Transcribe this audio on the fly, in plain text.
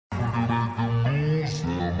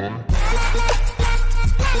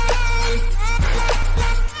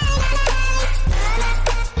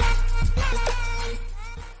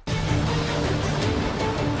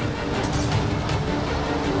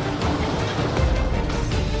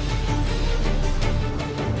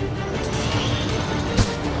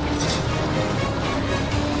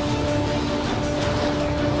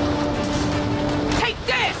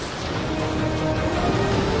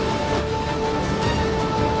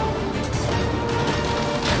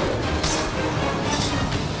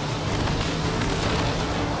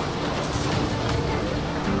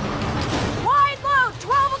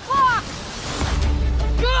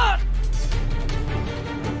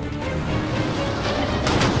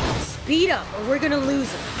Speed up, or we're gonna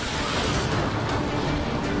lose him.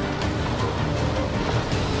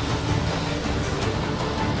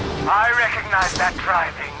 I recognize that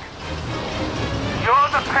driving. You're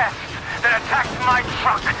the pest that attacked my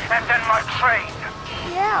truck and then my train.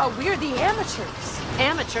 Yeah, we're the amateurs.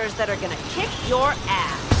 Amateurs that are gonna kick your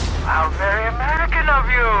ass. How very American of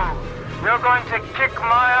you. You're going to kick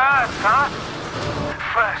my ass, huh?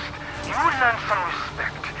 First, you will learn some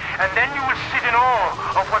respect. And then you will sit in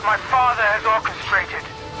awe of what my father has orchestrated.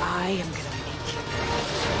 I am gonna make you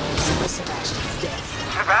for Sebastian's death.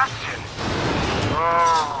 Sebastian?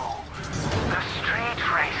 Oh, the street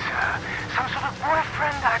racer. Some sort of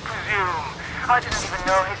boyfriend, I presume. I didn't even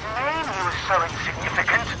know his name. He was so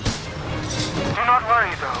insignificant. Do not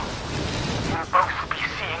worry, though. You'll both be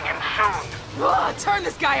seeing him soon. Ugh, turn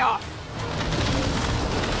this guy off!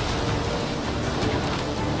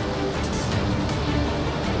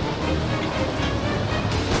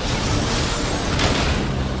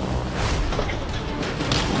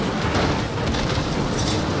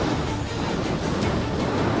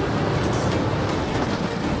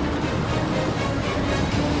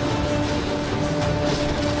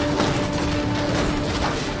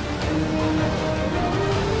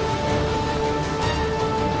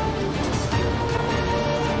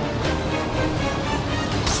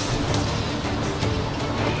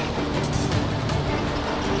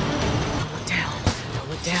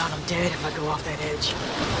 Dead if I go off that edge.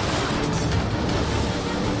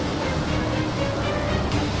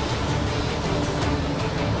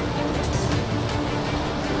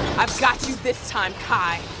 I've got you this time,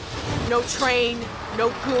 Kai. No train,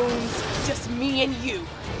 no goons, just me and you.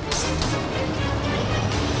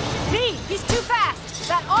 Me! He's too fast!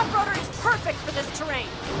 That off-roader is perfect for this terrain.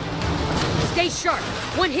 Stay sharp.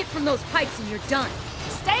 One hit from those pipes and you're done.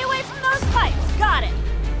 Stay away from those pipes. Got it.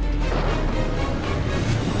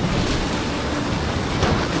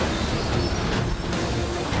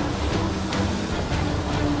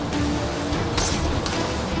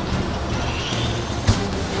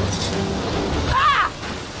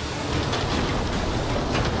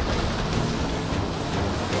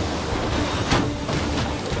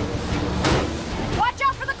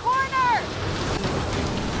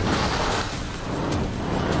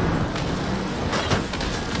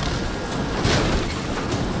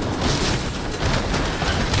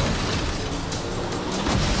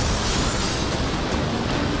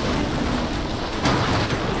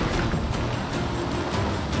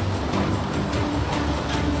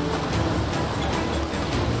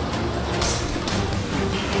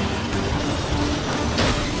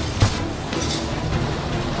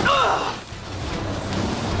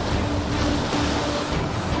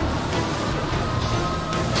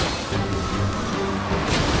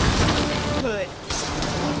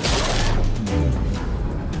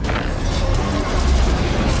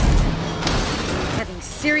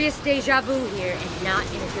 Serious deja vu here, and not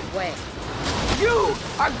in a good way. You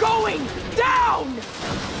are going down!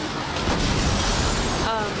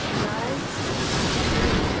 Guys?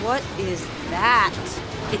 What is that?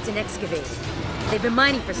 It's an excavator. They've been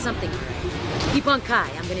mining for something. Keep on Kai,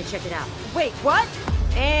 I'm gonna check it out. Wait, what?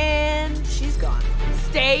 And she's gone.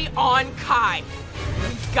 Stay on Kai.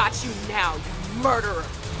 We've got you now, you murderer.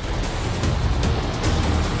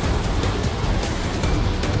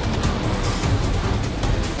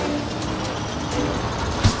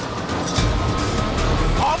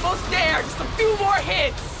 Almost there, just a few more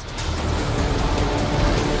hits.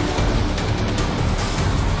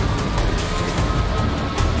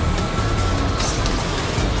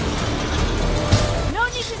 No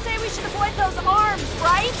need to say we should avoid those arms,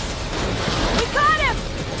 right? We got him!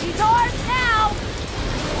 He's ours now!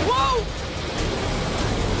 Whoa!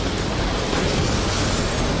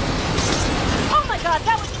 Oh my god,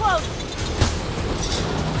 that was close!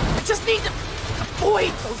 I just need to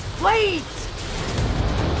avoid those blades!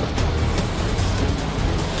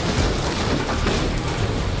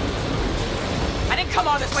 I didn't come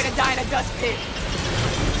all this way to die in a dust pit.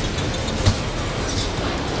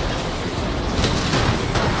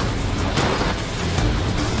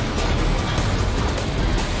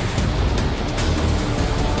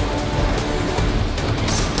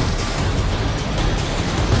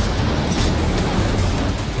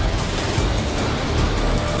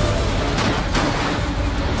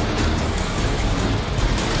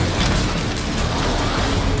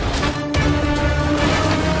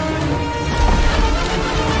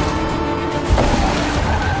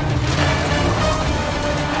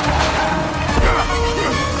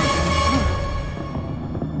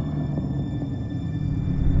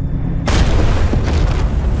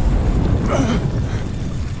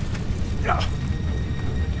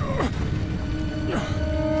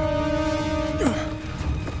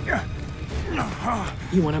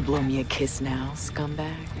 You wanna blow me a kiss now,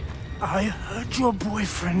 scumbag? I heard your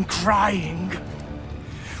boyfriend crying.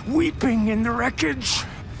 Weeping in the wreckage.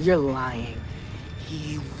 You're lying.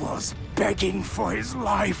 He was begging for his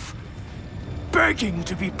life. Begging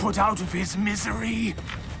to be put out of his misery.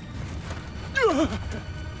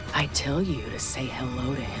 I tell you to say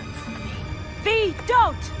hello to him for me. V,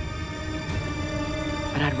 don't!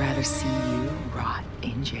 But I'd rather see you rot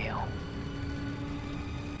in jail.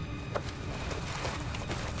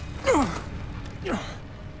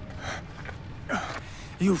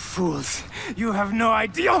 You fools. You have no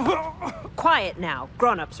idea. Quiet now.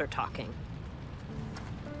 Grown-ups are talking.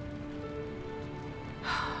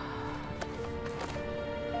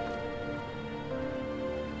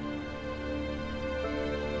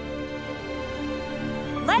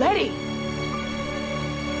 Letty! Letty!